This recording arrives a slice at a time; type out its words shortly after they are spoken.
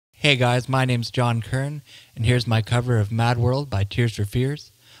Hey guys, my name's John Kern, and here's my cover of Mad World by Tears for Fears,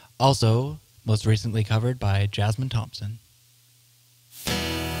 also most recently covered by Jasmine Thompson.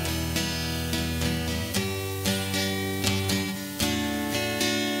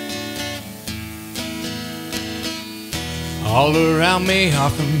 All around me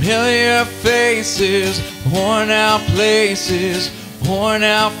are familiar faces, worn out places, worn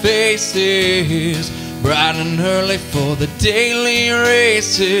out faces, bright and early for the daily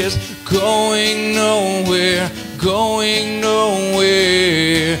races, going nowhere, going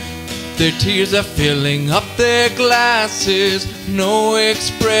nowhere. Their tears are filling up their glasses, no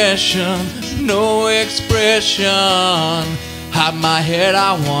expression, no expression. Hide my head,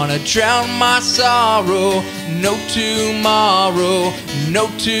 I wanna drown my sorrow. No tomorrow, no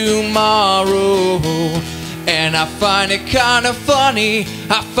tomorrow. And I find it kinda funny,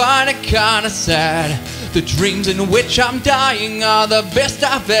 I find it kinda sad. The dreams in which I'm dying are the best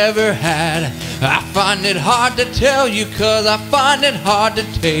I've ever had. I find it hard to tell you, cause I find it hard to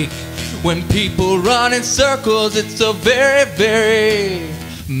take. When people run in circles, it's a very, very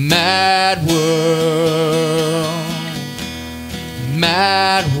mad world.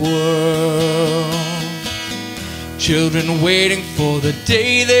 Mad world. Children waiting for the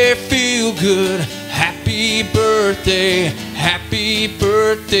day they feel good. Happy birthday, happy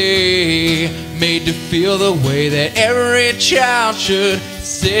birthday. Made to feel the way that every child should.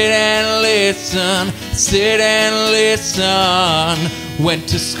 Sit and listen, sit and listen. Went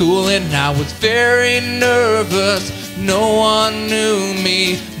to school and I was very nervous. No one knew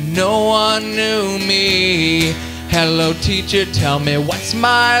me, no one knew me. Hello teacher, tell me what's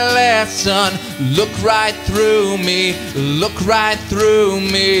my lesson. Look right through me, look right through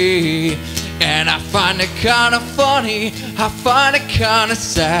me. And I find it kinda funny, I find it kinda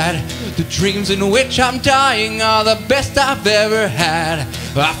sad. The dreams in which I'm dying are the best I've ever had.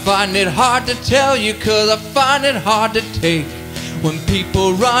 I find it hard to tell you, cause I find it hard to take. When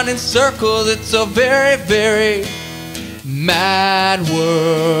people run in circles, it's a very, very mad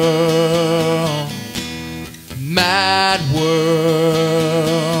world. Mad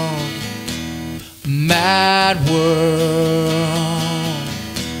world, mad world,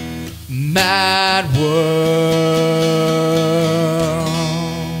 mad world.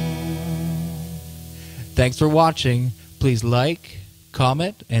 Thanks for watching. Please like,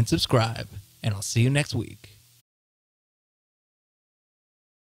 comment, and subscribe, and I'll see you next week.